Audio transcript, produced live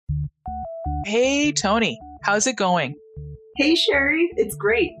Hey, Tony, how's it going? Hey, Sherry. It's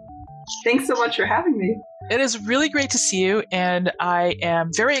great. Thanks so much for having me. It is really great to see you, and I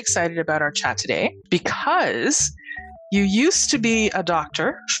am very excited about our chat today because you used to be a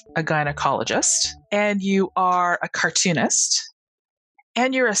doctor, a gynecologist, and you are a cartoonist,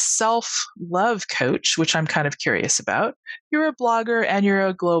 and you're a self love coach, which I'm kind of curious about. You're a blogger and you're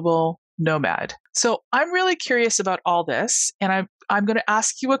a global nomad. So I'm really curious about all this, and I'm going to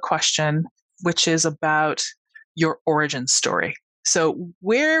ask you a question, which is about your origin story. So,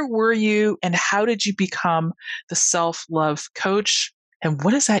 where were you and how did you become the self love coach? And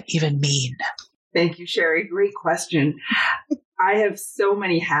what does that even mean? Thank you, Sherry. Great question. I have so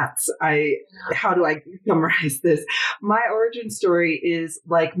many hats. How do I summarize this? My origin story is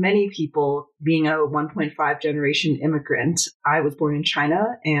like many people, being a 1.5 generation immigrant. I was born in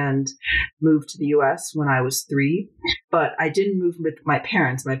China and moved to the US when I was 3, but I didn't move with my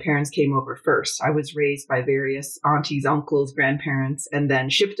parents. My parents came over first. I was raised by various aunties, uncles, grandparents, and then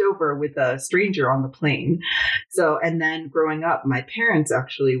shipped over with a stranger on the plane. And then growing up, my parents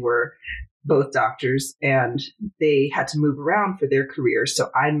actually were both doctors, and they had to move around for their careers.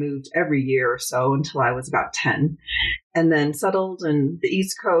 So I moved every year or so until I was about 10, and then settled in the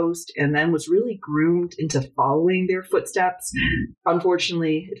East Coast, and then was really groomed into following their footsteps.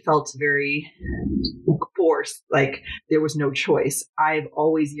 Unfortunately, it felt very forced, like there was no choice. I've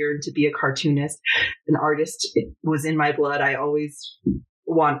always yearned to be a cartoonist, an artist. It was in my blood. I always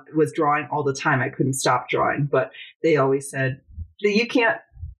was drawing all the time. I couldn't stop drawing, but they always said, you can't,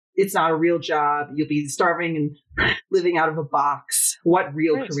 it's not a real job. You'll be starving and living out of a box. What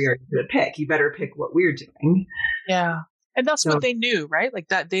real career are you going to pick? You better pick what we're doing. Yeah. And that's what they knew, right? Like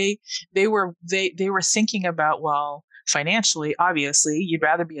that they were thinking about, well, financially, obviously, you'd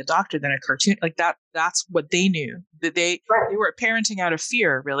rather be a doctor than a cartoon. Like that's what they knew. That they were parenting out of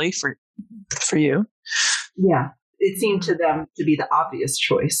fear, really, for you. Yeah. It seemed to them to be the obvious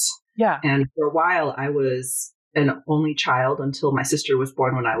choice. Yeah. And for a while I was an only child until my sister was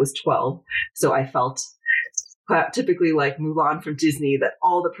born when I was 12. So I felt typically like Mulan from Disney, that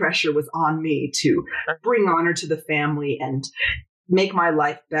all the pressure was on me to bring honor to the family and make my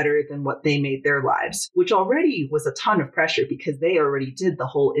life better than what they made their lives, which already was a ton of pressure because they already did the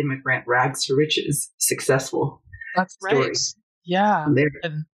whole immigrant rags to riches successful story. Right. Yeah.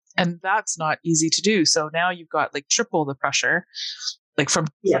 And that's not easy to do. So now you've got like triple the pressure, like from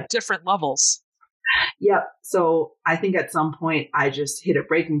different levels. Yep. So I think at some point I just hit a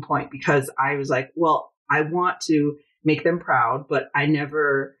breaking point because I was like, well, I want to make them proud, but I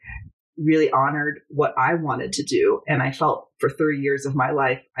never really honored what I wanted to do. And I felt for 30 years of my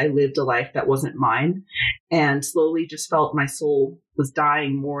life, I lived a life that wasn't mine, and slowly just felt my soul was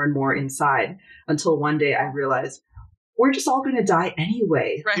dying more and more inside until one day I realized, we're just all going to die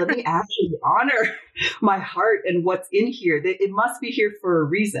anyway. Right. Let me actually honor my heart and what's in here. It must be here for a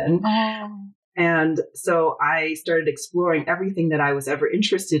reason. And so I started exploring everything that I was ever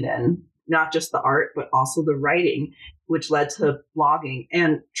interested in, not just the art, but also the writing, which led to blogging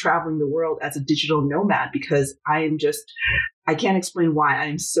and traveling the world as a digital nomad, because I can't explain why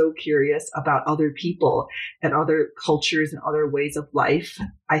I'm so curious about other people and other cultures and other ways of life.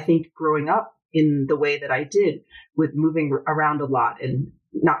 I think growing up in the way that I did, with moving around a lot and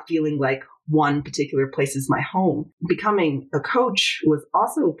not feeling like one particular place is my home, becoming a coach was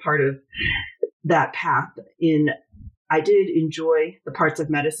also part of that path. I did enjoy the parts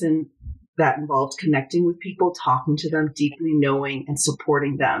of medicine that involved connecting with people, talking to them, deeply knowing and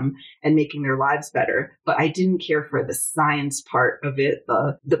supporting them and making their lives better. But I didn't care for the science part of it,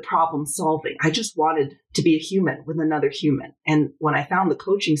 the problem solving. I just wanted to be a human with another human. And when I found the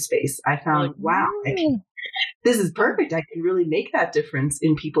coaching space, I found, wow, this is perfect. I can really make that difference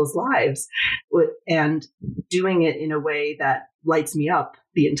in people's lives, and doing it in a way that lights me up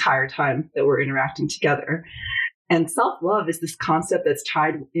the entire time that we're interacting together. And self-love is this concept that's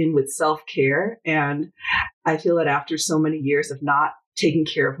tied in with self-care. And I feel that after so many years of not taking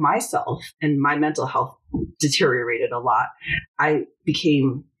care of myself, and my mental health deteriorated a lot, I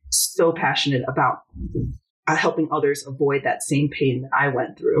became so passionate about helping others avoid that same pain that I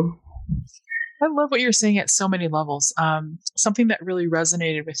went through. I love what you're saying at so many levels. Something that really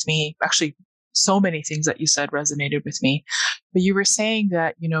resonated with me, actually, so many things that you said resonated with me. But you were saying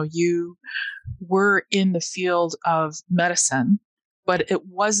that, you were in the field of medicine, but it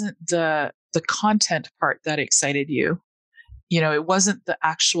wasn't the content part that excited you. It wasn't the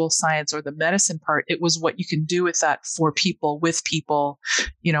actual science or the medicine part. It was what you can do with that for people, with people,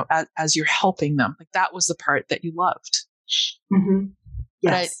 as you're helping them. Like that was the part that you loved. Mm-hmm.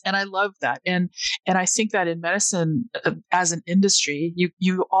 Yes. And I love that. And I think that in medicine, as an industry,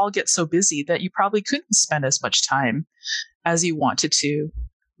 you all get so busy that you probably couldn't spend as much time as you wanted to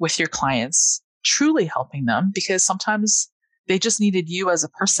with your clients, truly helping them, because sometimes they just needed you as a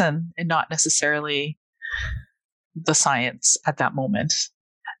person and not necessarily the science at that moment.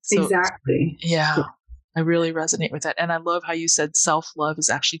 So, Exactly. yeah, I really resonate with that. And I love how you said self-love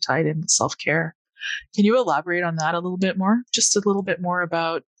is actually tied in with self-care. Can you elaborate on that a little bit more? Just a little bit more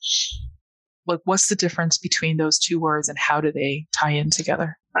about what's the difference between those two words and how do they tie in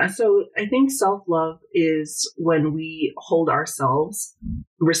together? So I think self-love is when we hold ourselves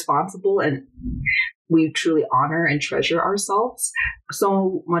responsible and we truly honor and treasure ourselves.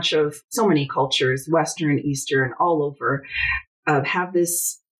 So many cultures, Western, Eastern, all over, have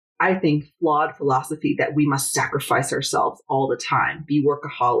this, I think, flawed philosophy that we must sacrifice ourselves all the time, be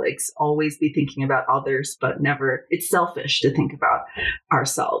workaholics, always be thinking about others, but never, it's selfish to think about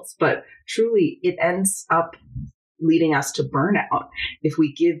ourselves. But truly, it ends up leading us to burnout if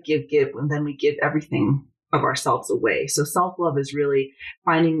we give, and then we give everything of ourselves away. So self-love is really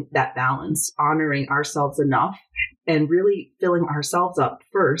finding that balance, honoring ourselves enough, and really filling ourselves up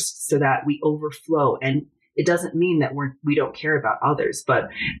first so that we overflow. And it doesn't mean that we don't care about others, but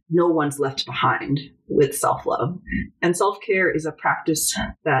no one's left behind with self-love. And self-care is a practice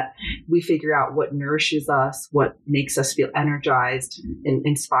that we figure out what nourishes us, what makes us feel energized and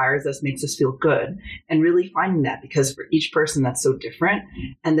inspires us, makes us feel good. And really finding that, because for each person that's so different,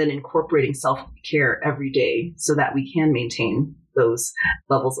 and then incorporating self-care every day so that we can maintain those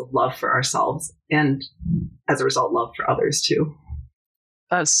levels of love for ourselves and as a result, love for others too.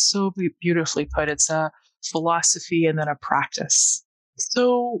 That's so beautifully put. It's a philosophy and then a practice.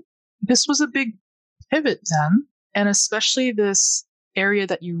 So this was a big pivot then, and especially this area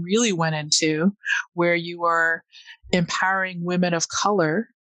that you really went into where you are empowering women of color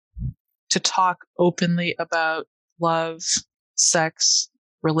to talk openly about love, sex,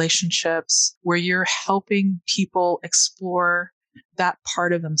 relationships, where you're helping people explore that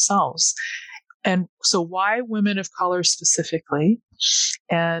part of themselves. And so why women of color specifically?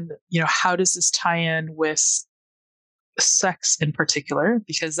 And, how does this tie in with sex in particular?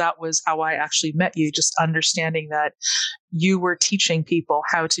 Because that was how I actually met you, just understanding that you were teaching people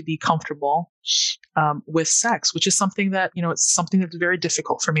how to be comfortable with sex, which is something that, it's something that's very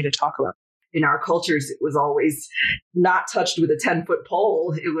difficult for me to talk about. In our cultures, it was always not touched with a 10-foot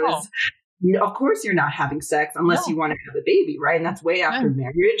pole. It was, of course, you're not having sex unless you want to have a baby, right? And that's way after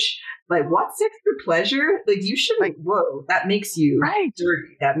marriage. Like, what, sex for pleasure? Like, you shouldn't, that makes you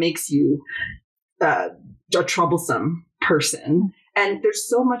dirty. That makes you a troublesome person. And there's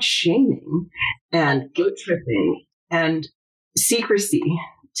so much shaming and guilt tripping and secrecy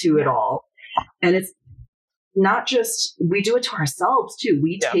to it all. And it's not just, we do it to ourselves too.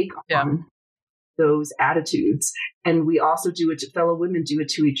 We take on those attitudes, and we also do it to fellow women, do it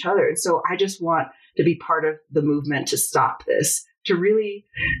to each other. And so I just want to be part of the movement to stop this, to really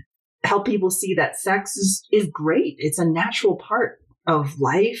help people see that sex is great. It's a natural part of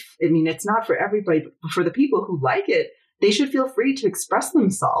life. I mean, it's not for everybody, but for the people who like it, they should feel free to express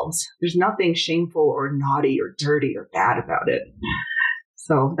themselves. There's nothing shameful or naughty or dirty or bad about it.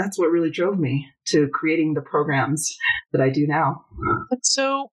 So that's what really drove me to creating the programs that I do now.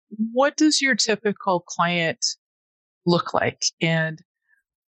 So what does your typical client look like, and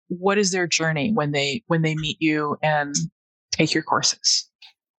what is their journey when they meet you and take your courses?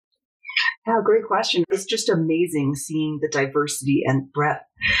 Yeah, great question. It's just amazing seeing the diversity and breadth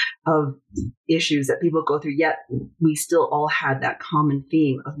of issues that people go through, yet we still all had that common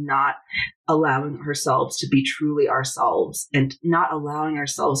theme of not allowing ourselves to be truly ourselves and not allowing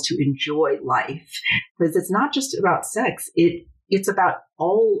ourselves to enjoy life. Because it's not just about sex. It's about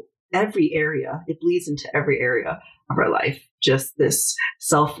every area. It bleeds into every area of our life. Just this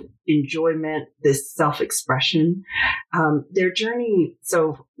self-enjoyment, this self-expression. Their journey,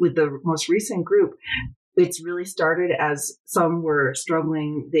 so with the most recent group, it's really started as some were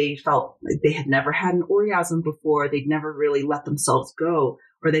struggling. They felt like they had never had an orgasm before. They'd never really let themselves go,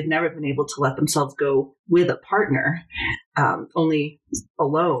 or they've never been able to let themselves go with a partner, only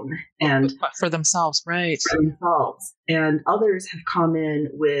alone and for themselves, right? For themselves. And others have come in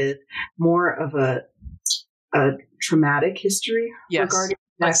with more of a traumatic history regarding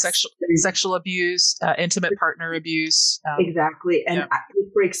like sexual abuse, intimate partner abuse. Exactly. And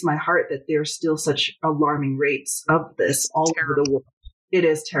it breaks my heart that there's still such alarming rates of this all over the world. It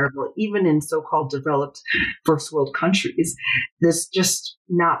is terrible. Even in so-called developed first world countries, there's just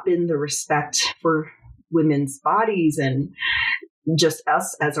not been the respect for women's bodies and just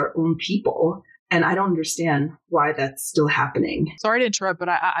us as our own people. And I don't understand why that's still happening. Sorry to interrupt, but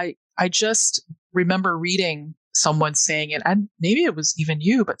I just remember reading someone saying it, and maybe it was even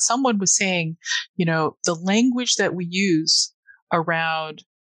you, but someone was saying, the language that we use around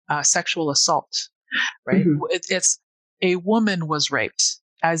sexual assault, right? Mm-hmm. It's a woman was raped,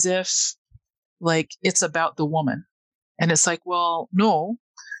 as if like it's about the woman. And it's like, well, no,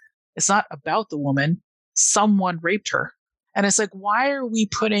 it's not about the woman. Someone raped her. And it's like, why are we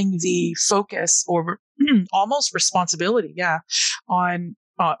putting the focus or almost responsibility, on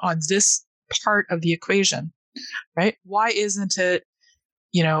this part of the equation, right? Why isn't it,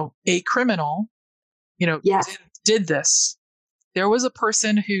 a criminal, Yes. did this? There was a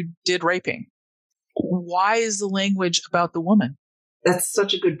person who did raping. Why is the language about the woman? That's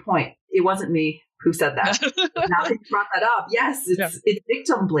such a good point. It wasn't me who said that. Now that you brought that up, yes, it's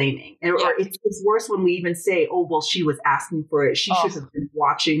victim blaming. Or it's worse when we even say, oh, well, she was asking for it. She should have been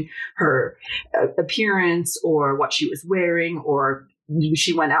watching her appearance or what she was wearing, or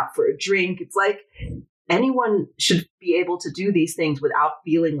she went out for a drink. It's like anyone should be able to do these things without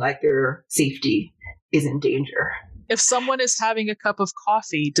feeling like their safety is in danger. If someone is having a cup of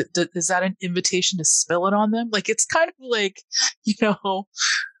coffee, is that an invitation to spill it on them? Like, it's kind of like,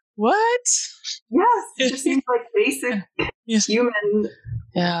 what? Yes, it just seems like basic human.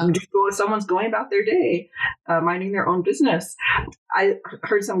 Yeah. Someone's going about their day, minding their own business. I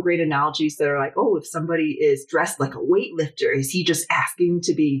heard some great analogies that are like, oh, if somebody is dressed like a weightlifter, is he just asking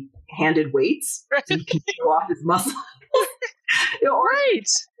to be handed weights so he can show off his muscle? Right.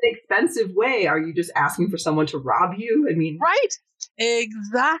 In an expensive way, are you just asking for someone to rob you? I mean, right.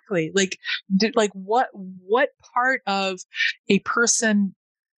 Exactly. Like what part of a person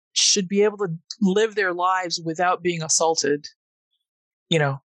should be able to live their lives without being assaulted?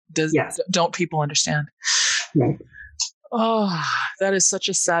 Don't people understand? Right. Oh, that is such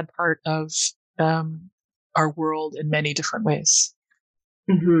a sad part of our world in many different ways.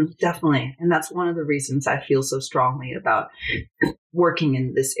 Mm-hmm, definitely. And that's one of the reasons I feel so strongly about working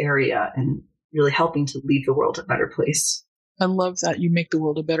in this area and really helping to leave the world a better place. I love that you make the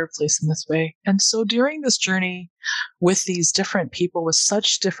world a better place in this way. And so during this journey with these different people with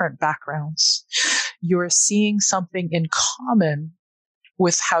such different backgrounds, you're seeing something in common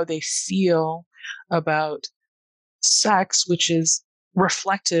with how they feel about sex, which is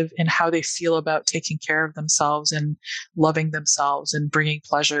reflective in how they feel about taking care of themselves and loving themselves and bringing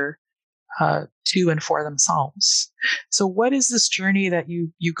pleasure to and for themselves. So what is this journey that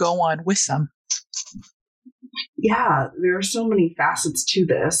you go on with them? Yeah, there are so many facets to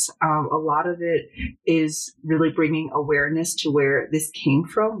this. A lot of it is really bringing awareness to where this came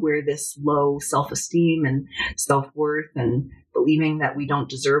from, where this low self-esteem and self-worth and believing that we don't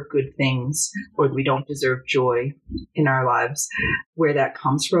deserve good things or we don't deserve joy in our lives, where that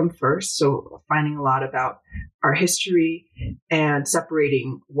comes from first. So finding a lot about our history and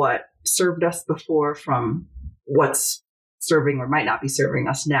separating what served us before from what's serving or might not be serving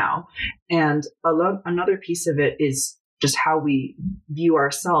us now. And another piece of it is just how we view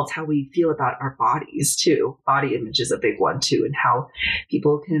ourselves, how we feel about our bodies too. Body image is a big one too, and how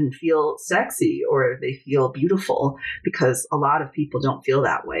people can feel sexy or they feel beautiful, because a lot of people don't feel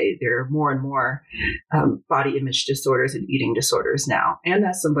that way. There are more and more body image disorders and eating disorders now. And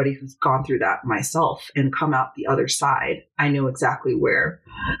as somebody who's gone through that myself and come out the other side, I know exactly where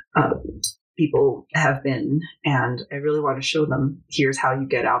people have been, and I really want to show them, here's how you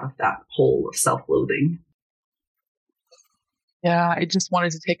get out of that hole of self-loathing. Yeah, I just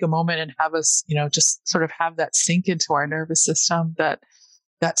wanted to take a moment and have us, just sort of have that sink into our nervous system, that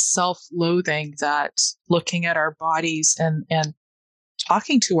self-loathing, that looking at our bodies and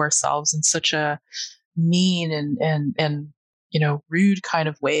talking to ourselves in such a mean and rude kind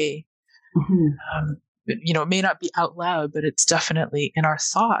of way. Mm-hmm. It may not be out loud, but it's definitely in our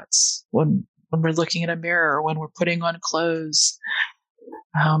thoughts when we're looking at a mirror or when we're putting on clothes.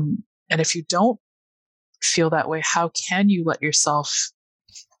 And if you don't feel that way, how can you let yourself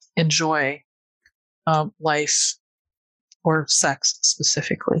enjoy life or sex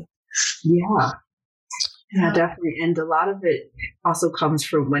specifically? Yeah, definitely. And a lot of it also comes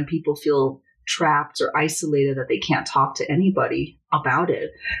from when people feel trapped or isolated, that they can't talk to anybody about it.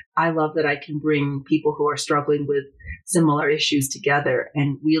 I love that I can bring people who are struggling with similar issues together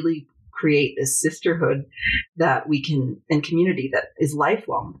and really create this sisterhood that we can, and community that is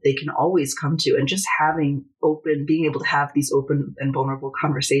lifelong, they can always come to. And just being able to have these open and vulnerable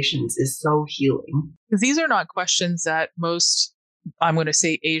conversations is so healing. These are not questions that most, I'm going to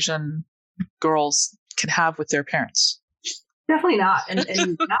say, Asian girls can have with their parents. Definitely not. And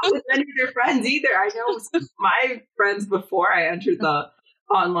not with many of their friends either. I know my friends, before I entered the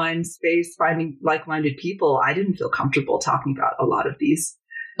online space, finding like-minded people, I didn't feel comfortable talking about a lot of these.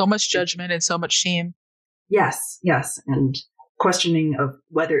 So much judgment and so much shame. Yes, yes. And questioning of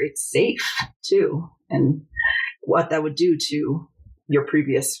whether it's safe too, and what that would do to your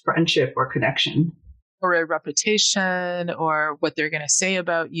previous friendship or connection. Or a reputation, or what they're going to say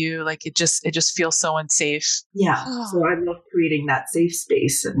about you. Like it just feels so unsafe. Yeah. So I love creating that safe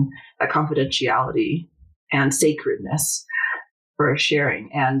space and that confidentiality and sacredness for sharing.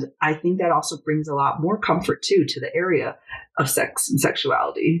 And I think that also brings a lot more comfort too to the area of sex and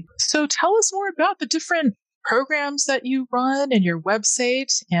sexuality. So tell us more about the different programs that you run and your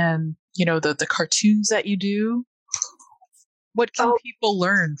website, and the cartoons that you do. What can people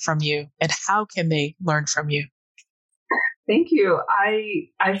learn from you, and how can they learn from you? Thank you.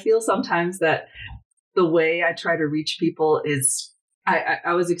 I feel sometimes that the way I try to reach people is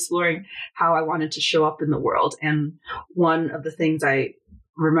I was exploring how I wanted to show up in the world. And one of the things I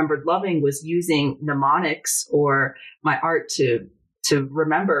remembered loving was using mnemonics or my art to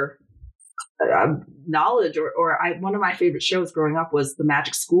remember knowledge, or one of my favorite shows growing up was The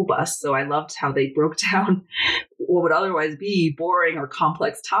Magic School Bus. So I loved how they broke down what would otherwise be boring or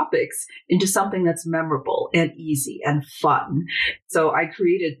complex topics into something that's memorable and easy and fun. So I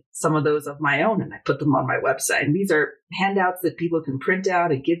created some of those of my own and I put them on my website. And these are handouts that people can print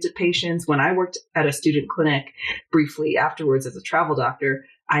out and give to patients. When I worked at a student clinic briefly afterwards as a travel doctor,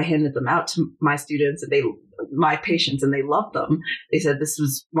 I handed them out to my students and my patients, and they loved them. They said this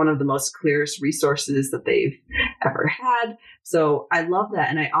was one of the most clearest resources that they've ever had. So I love that.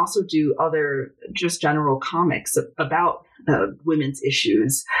 And I also do other just general comics about women's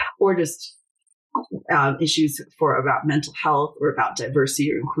issues, or just issues about mental health or about diversity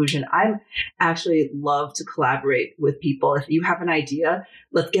or inclusion. I actually love to collaborate with people. If you have an idea,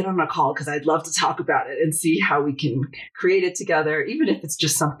 let's get on a call, because I'd love to talk about it and see how we can create it together, even if it's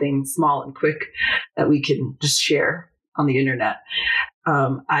just something small and quick that we can just share on the internet.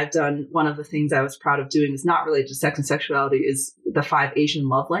 I've done one of the things I was proud of doing is not related to sex and sexuality, is the 5 Asian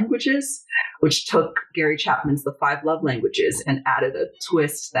love languages, which took Gary Chapman's The 5 Love Languages and added a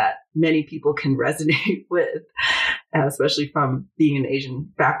twist that many people can resonate with, especially from being an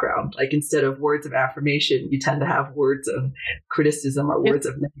Asian background. Like instead of words of affirmation, you tend to have words of criticism or words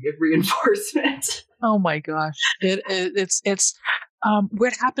of negative reinforcement. Oh my gosh. It's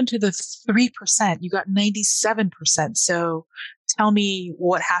what happened to the 3%? You got 97%. So tell me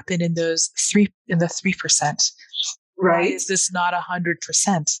what happened in the 3%. Right. Why is this not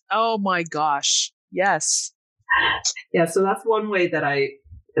 100%? Oh my gosh. Yes. Yeah. So that's one way that I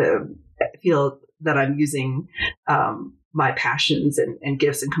feel that I'm using my passions and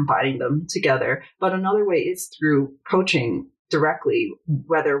gifts and combining them together. But another way is through coaching directly,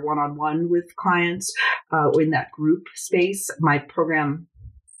 whether one-on-one with clients or in that group space. My program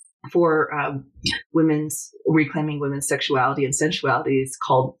for reclaiming women's sexuality and sensuality is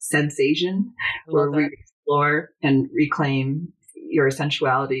called Sensation, where we explore and reclaim your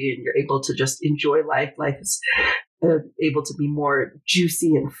sensuality and you're able to just enjoy life. Life is able to be more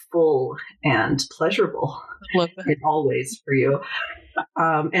juicy and full and pleasurable in all ways for you.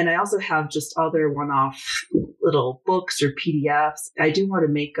 And I also have just other one-off little books or PDFs. I do want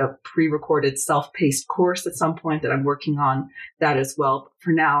to make a pre-recorded self-paced course at some point that I'm working on that as well. But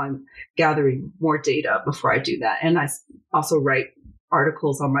for now, I'm gathering more data before I do that. And I also write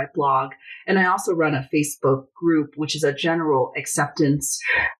articles on my blog. And I also run a Facebook group, which is a general acceptance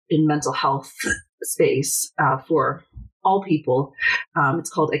in mental health space for all people. It's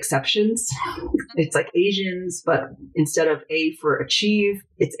called Exceptions. It's like Asians, but instead of A for achieve,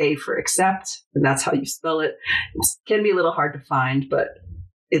 it's A for accept. And that's how you spell it. It can be a little hard to find, but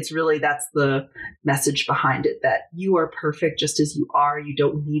it's really, that's the message behind it, that you are perfect just as you are. You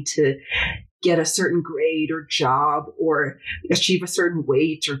don't need to get a certain grade or job or achieve a certain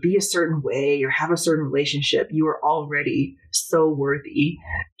weight or be a certain way or have a certain relationship. You are already so worthy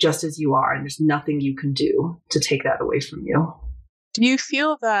just as you are. And there's nothing you can do to take that away from you. Do you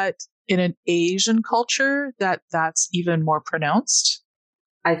feel that in an Asian culture that's even more pronounced?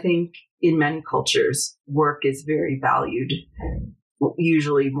 I think in many cultures, work is very valued,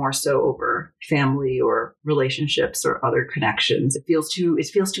 usually more so over family or relationships or other connections. It feels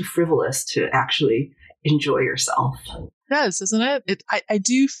too frivolous to actually enjoy yourself. It does, doesn't it? I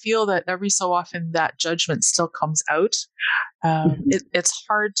do feel that every so often that judgment still comes out. It's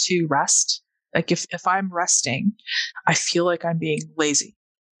hard to rest. Like if I'm resting, I feel like I'm being lazy.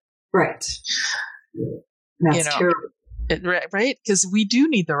 Right. That's terrible. Right? Because we do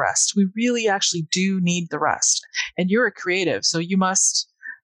need the rest. We really actually do need the rest. And you're a creative, so you must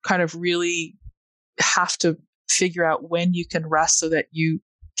kind of really have to figure out when you can rest so that you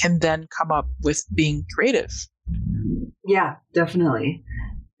can then come up with being creative. Yeah, definitely.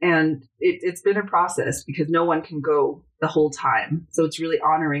 And it's been a process because no one can go the whole time. So it's really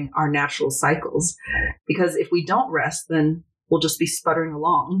honoring our natural cycles, because if we don't rest, then we'll just be sputtering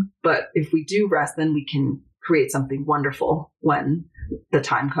along. But if we do rest, then we can create something wonderful when the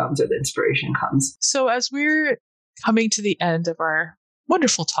time comes or the inspiration comes. So as we're coming to the end of our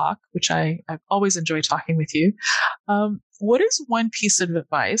wonderful talk, which I've always enjoyed talking with you, what is one piece of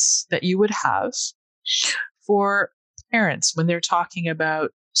advice that you would have for parents when they're talking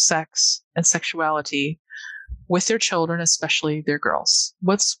about sex and sexuality with their children, especially their girls?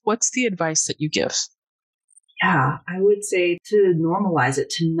 What's the advice that you give? Yeah, I would say to normalize it,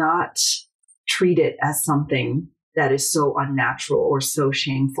 to not treat it as something that is so unnatural or so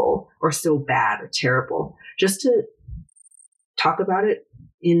shameful or so bad or terrible. Just to talk about it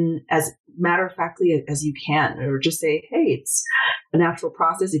in as matter of factly as you can, or just say, hey, it's a natural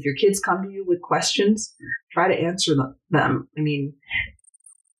process. If your kids come to you with questions, try to answer them. I mean,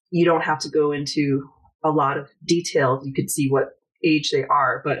 you don't have to go into a lot of detail. You could see what age they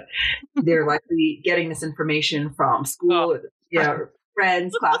are, but they're likely getting this information from school, or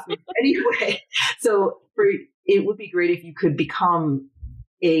friends, classmates, anyway. So it would be great if you could become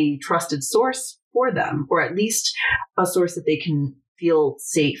a trusted source for them, or at least a source that they can feel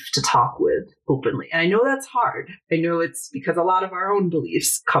safe to talk with openly. And I know that's hard. I know it's because a lot of our own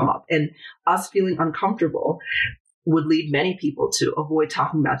beliefs come up, and us feeling uncomfortable would lead many people to avoid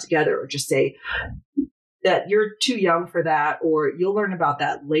talking about it together, or just say that you're too young for that, or you'll learn about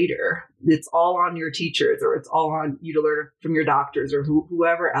that later. It's all on your teachers, or it's all on you to learn from your doctors or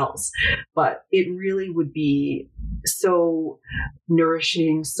whoever else. But it really would be so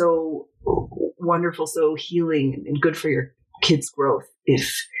nourishing, so wonderful, so healing, and good for your kids' growth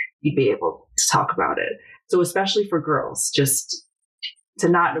if you'd be able to talk about it. So especially for girls, just to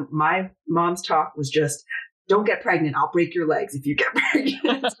not, my mom's talk was just, don't get pregnant. I'll break your legs if you get pregnant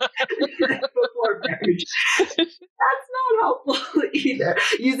before marriage. That's not helpful either.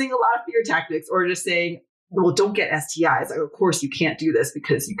 Using a lot of fear tactics, or just saying, well, don't get STIs. Like, of course, you can't do this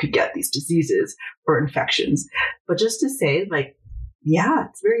because you could get these diseases or infections. But just to say, like, yeah,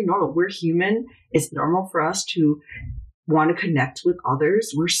 it's very normal. We're human. It's normal for us to want to connect with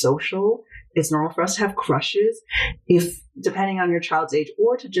others. We're social. It's normal for us to have crushes, if depending on your child's age,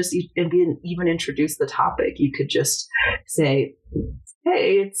 or to just even introduce the topic. You could just say,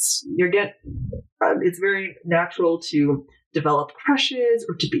 hey, it's very natural to develop crushes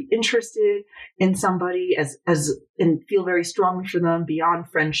or to be interested in somebody and feel very strongly for them beyond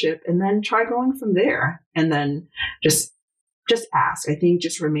friendship, and then try going from there. And then just ask. I think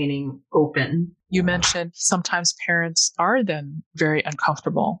just remaining open. You mentioned sometimes parents are then very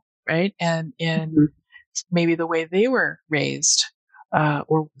uncomfortable, right? And in maybe the way they were raised,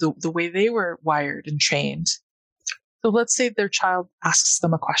 or the way they were wired and trained. So let's say their child asks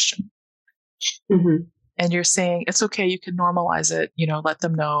them a question. Mm-hmm. And you're saying, it's okay, you can normalize it, let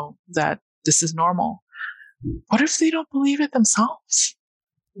them know that this is normal. What if they don't believe it themselves?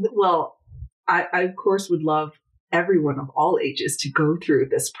 Well, I of course would love everyone of all ages to go through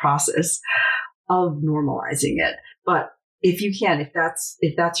this process of normalizing it. But if you can, if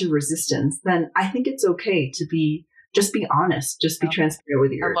that's your resistance, then I think it's okay to be honest, just be transparent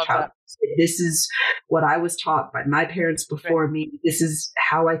with your child. That. This is what I was taught by my parents before me. This is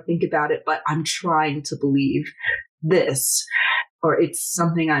how I think about it, but I'm trying to believe this, or it's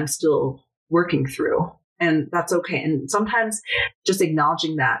something I'm still working through, and that's okay. And sometimes just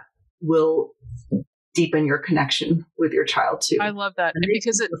acknowledging that will deepen your connection with your child too. I love that,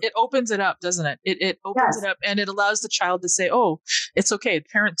 because it opens it up, doesn't it? It opens it up, and it allows the child to say, oh, it's okay.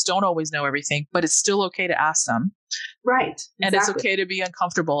 Parents don't always know everything, but it's still okay to ask them. Right. Exactly. And it's okay to be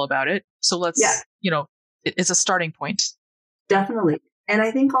uncomfortable about it. So let's, it's a starting point. Definitely. And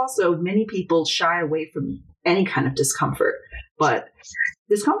I think also many people shy away from any kind of discomfort, but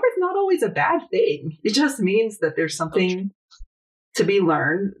discomfort is not always a bad thing. It just means that there's something to be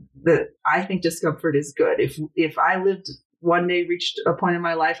learned. That I think discomfort is good. If I lived one day, reached a point in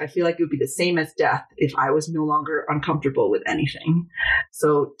my life, I feel like it would be the same as death if I was no longer uncomfortable with anything.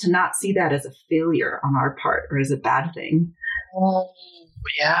 So to not see that as a failure on our part or as a bad thing. Oh,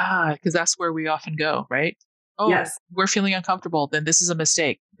 yeah, because that's where we often go, right? Oh, yes. We're feeling uncomfortable. Then this is a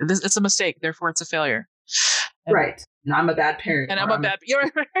mistake. It's a mistake. Therefore, it's a failure. And right. and I'm a bad parent. And I'm a bad, you're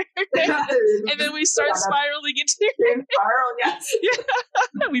right. And then we start spiraling into spiral. Yes. Yeah.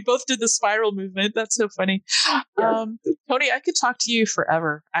 We both did the spiral movement. That's so funny. Yes. Tony, I could talk to you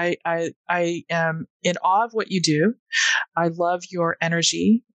forever. I am in awe of what you do. I love your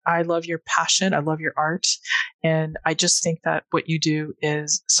energy. I love your passion. I love your art. And I just think that what you do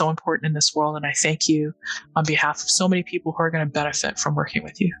is so important in this world. And I thank you on behalf of so many people who are going to benefit from working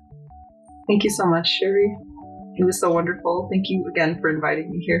with you. Thank you so much, Sherry. It was so wonderful. Thank you again for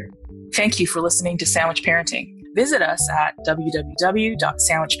inviting me here. Thank you for listening to Sandwich Parenting. Visit us at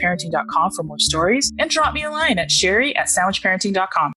www.sandwichparenting.com for more stories and drop me a line at sherry@sandwichparenting.com.